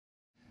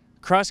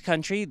Cross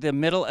country, the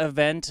middle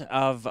event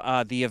of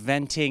the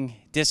eventing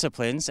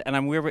disciplines, and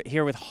I'm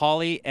here with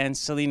Hawley and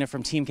Selena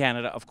from Team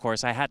Canada, of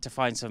course. I had to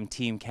find some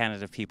Team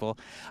Canada people.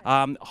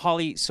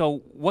 Hawley,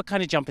 so what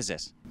kind of jump is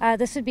this?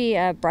 This would be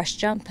a brush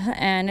jump,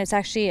 and it's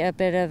actually a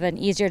bit of an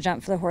easier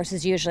jump for the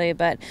horses usually,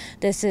 but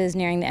this is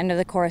nearing the end of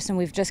the course, and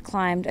we've just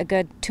climbed a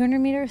good 200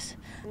 meters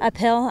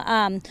uphill.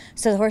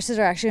 So the horses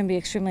are actually going to be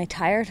extremely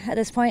tired at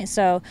this point.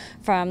 So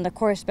from the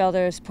course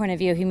builder's point of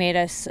view, he made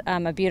us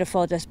a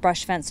beautiful just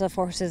brush fence, so if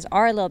horses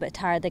are a little bit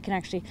tired, they can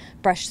actually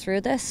brush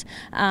through this.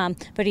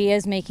 But he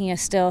is making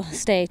us still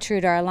stay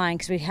true to our line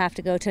because we have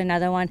to go to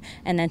another one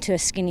and then to a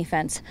skinny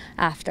fence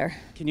after.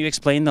 Can you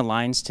explain the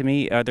lines to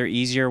me? Are there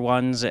easier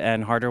ones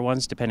and harder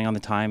ones depending on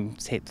the time,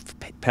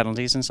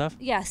 penalties and stuff?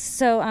 Yes,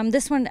 so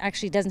this one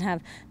actually doesn't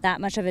have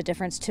that much of a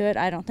difference to it,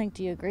 I don't think.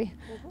 Do you agree?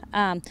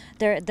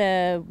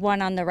 The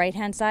one on the right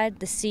hand side,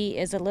 the C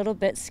is a little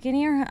bit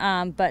skinnier,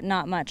 but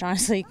not much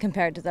honestly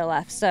compared to the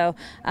left. So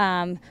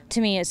to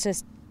me it's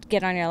just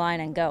get on your line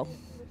and go.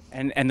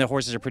 And the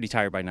horses are pretty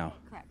tired by now?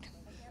 Correct.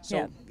 So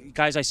yeah.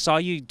 Guys, I saw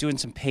you doing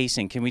some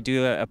pacing. Can we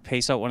do a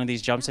pace out one of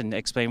these jumps and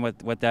explain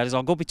what that is?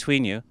 I'll go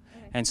between you.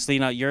 And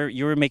Selena,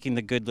 you were making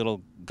the good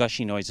little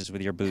gushy noises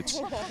with your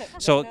boots.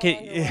 So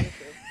yeah,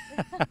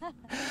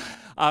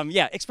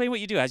 explain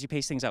what you do as you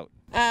pace things out.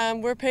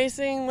 We're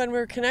pacing when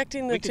we're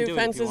connecting the two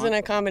fences in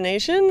a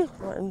combination.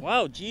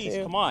 Wow, geez,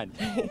 come on.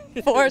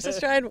 4 is a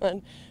stride,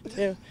 1,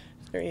 2,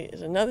 3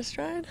 is another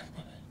stride.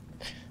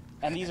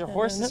 And these are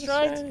horse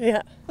strides?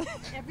 Yeah.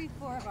 Every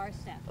 4 of our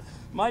steps.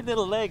 My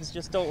little legs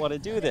just don't want to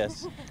do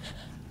this.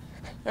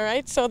 All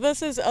right, so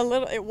this is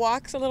it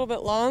walks a little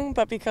bit long,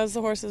 but because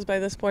the horses by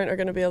this point are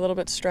going to be a little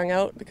bit strung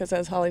out, because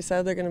as Hawley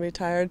said, they're going to be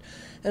tired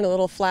and a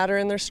little flatter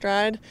in their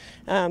stride,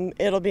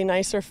 it'll be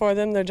nicer for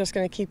them. They're just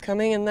going to keep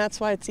coming, and that's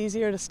why it's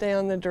easier to stay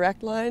on the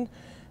direct line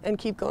and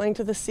keep going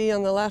to the C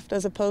on the left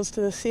as opposed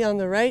to the C on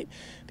the right,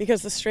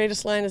 because the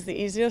straightest line is the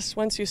easiest.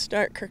 Once you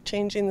start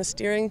changing the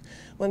steering,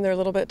 when they're a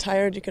little bit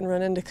tired, you can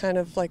run into kind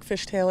of like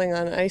fishtailing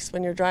on ice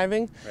when you're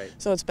driving. Right.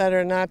 So it's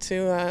better not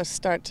to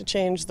start to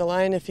change the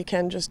line. If you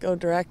can just go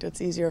direct, it's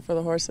easier for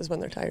the horses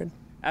when they're tired.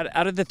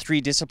 Out of the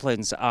 3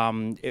 disciplines,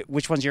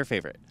 which one's your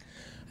favorite?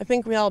 I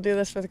think we all do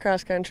this for the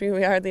cross country.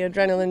 We are the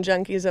adrenaline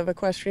junkies of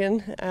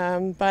equestrian,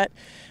 but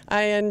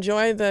I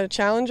enjoy the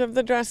challenge of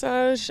the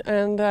dressage,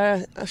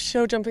 and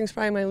show jumping is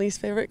probably my least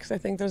favorite because I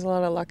think there's a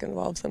lot of luck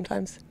involved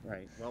sometimes.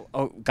 Right.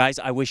 Well, guys,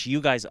 I wish you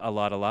guys a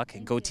lot of luck.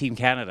 Go Team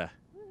Canada.